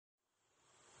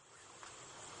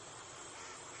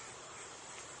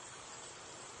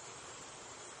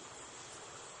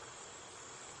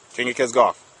King of Kids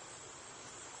Golf.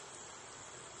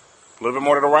 A little bit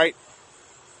more to the right.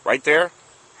 Right there.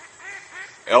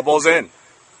 Elbows in.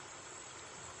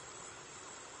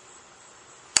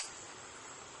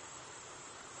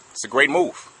 It's a great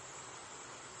move.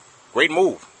 Great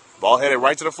move. Ball headed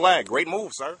right to the flag. Great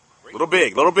move, sir. Little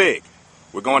big, little big.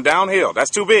 We're going downhill. That's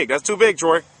too big. That's too big,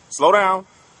 Troy. Slow down.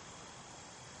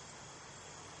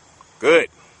 Good.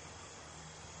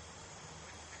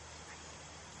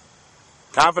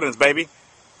 Confidence, baby.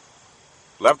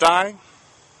 Left eye.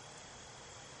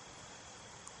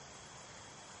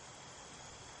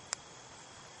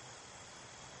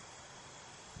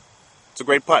 It's a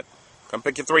great putt. Come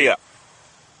pick your 3 up.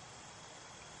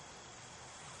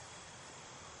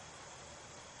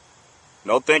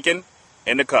 No thinking.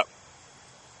 In the cup.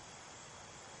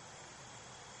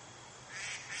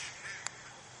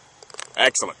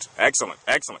 Excellent. Excellent.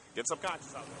 Excellent. Get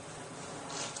subconscious out there.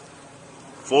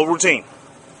 Full routine.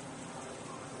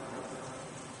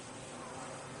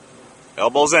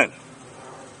 Elbows in.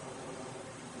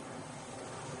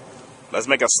 Let's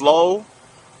make a slow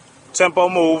tempo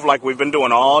move like we've been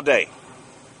doing all day.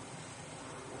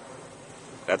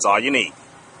 That's all you need.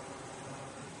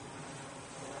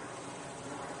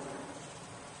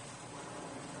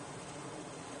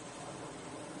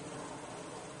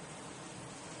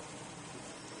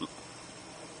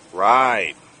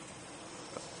 Right.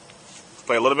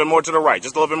 Play a little bit more to the right.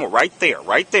 Just a little bit more. Right there.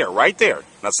 Right there. Right there.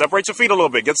 Now separate your feet a little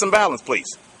bit. Get some balance, please.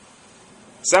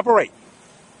 Separate.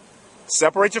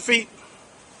 Separate your feet.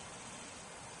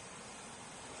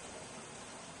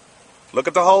 Look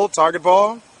at the hole. Target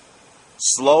ball.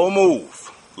 Slow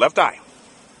move. Left eye.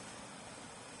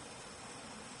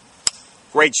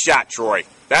 Great shot, Troy.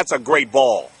 That's a great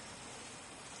ball.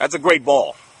 That's a great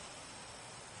ball.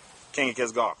 King of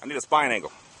Kids Golf. I need a spine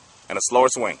angle and a slower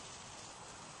swing.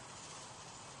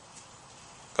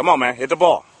 Come on, man. Hit the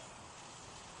ball.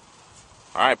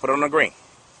 All right, put it on the green.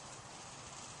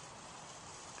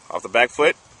 Off the back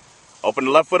foot. Open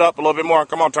the left foot up a little bit more.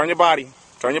 Come on, turn your body.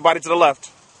 Turn your body to the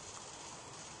left.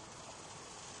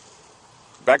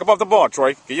 Back up off the ball,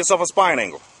 Troy. Get yourself a spine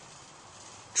angle.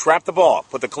 Trap the ball.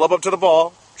 Put the club up to the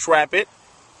ball. Trap it.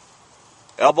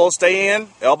 Elbows stay in.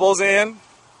 Elbows in.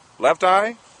 Left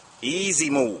eye. Easy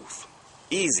move.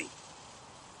 Easy.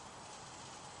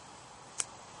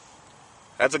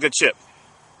 That's a good chip.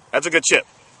 That's a good chip.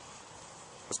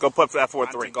 Let's go put that for a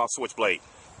 3. Golf switchblade.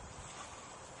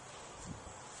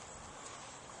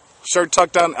 Shirt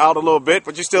tucked out a little bit,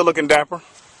 but you're still looking dapper.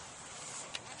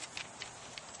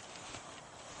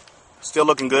 Still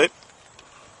looking good.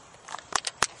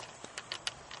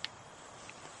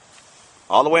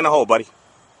 All the way in the hole, buddy.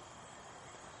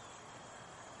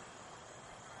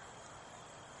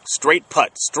 Straight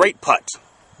putt. Straight putt.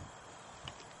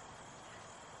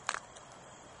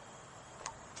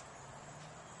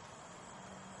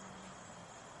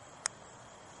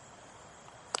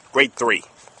 Great 3.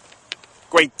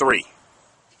 Great 3.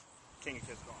 King of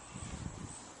Kids Golf.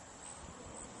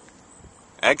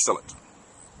 Excellent.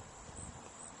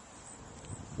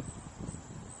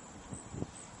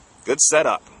 Good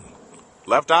setup.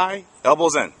 Left eye,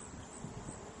 elbows in.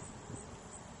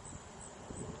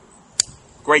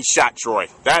 Great shot, Troy.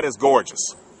 That is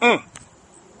gorgeous.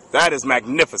 That is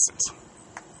magnificent.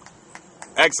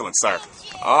 Excellent, sir.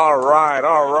 All right,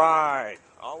 all right.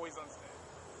 Always understand.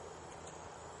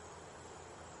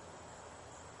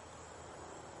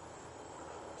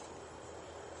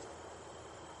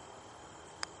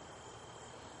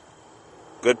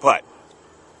 Good putt.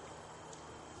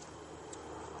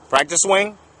 Practice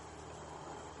swing.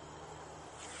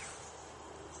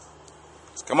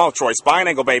 Come on, Troy. Spine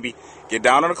angle, baby. Get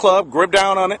down on the club. Grip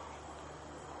down on it.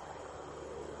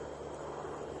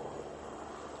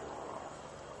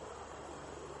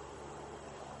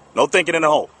 No thinking in the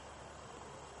hole.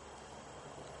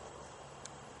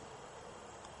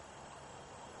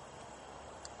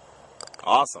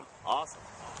 Awesome. Awesome.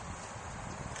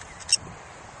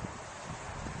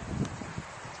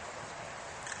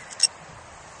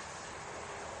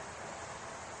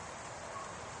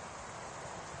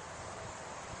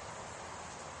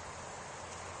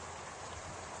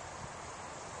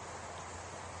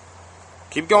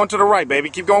 Keep going to the right, baby.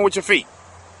 Keep going with your feet.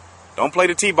 Don't play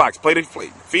the tee box. Play the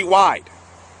feet wide.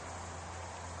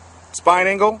 Spine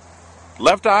angle.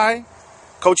 Left eye.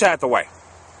 Coach Hathaway.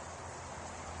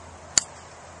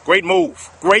 Great move.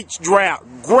 Great draft.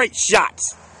 Great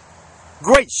shots.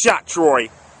 Great shot, Troy.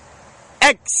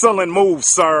 Excellent move,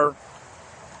 sir.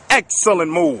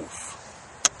 Excellent move.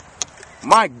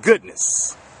 My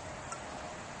goodness.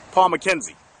 Paul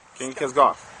McKenzie. King of Kids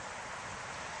Golf.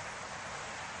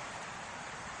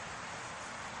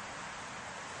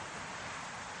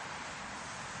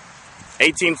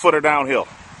 18-footer downhill.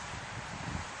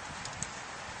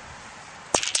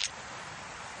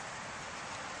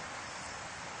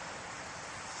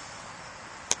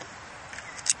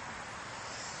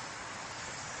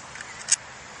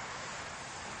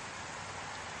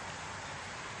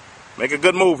 Make a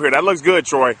good move here. That looks good,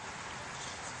 Troy.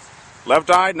 Left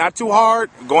eye, not too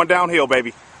hard. Going downhill,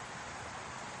 baby.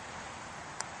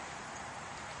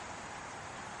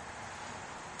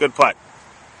 Good putt.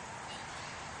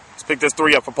 Let's pick this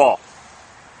 3 up for Paul.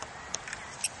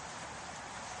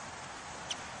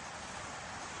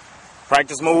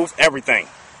 Practice moves, everything.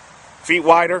 Feet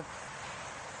wider.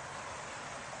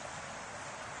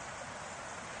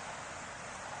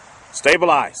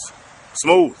 Stabilize.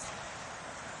 Smooth.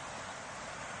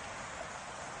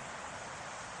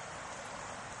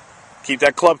 Keep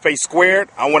that club face squared.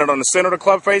 I want it on the center of the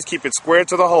club face. Keep it squared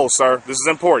to the hole, sir. This is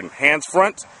important. Hands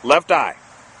front, left eye.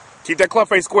 Keep that club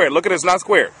face squared. Look at it, it's not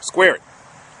squared. Square it.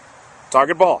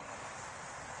 Target ball.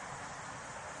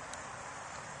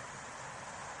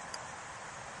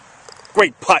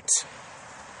 Great putt.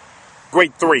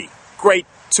 Great 3. Great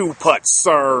 2 putts,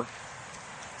 sir.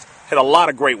 Hit a lot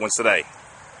of great ones today.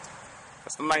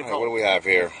 That's the 9th hole. What do we have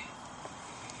here?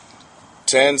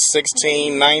 10,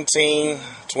 16, 19,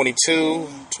 22,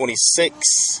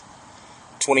 26,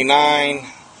 29,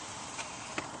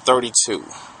 32.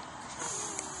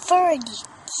 32?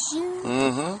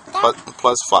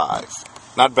 Plus 5.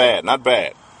 Not bad, not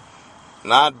bad.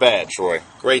 Not bad, Troy.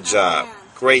 Great job.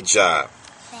 Great job.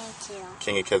 Thank you.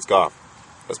 King of Kids Golf.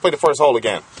 Let's play the first hole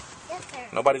again. Yes, sir.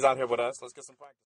 Nobody's out here with us. Let's get some practice.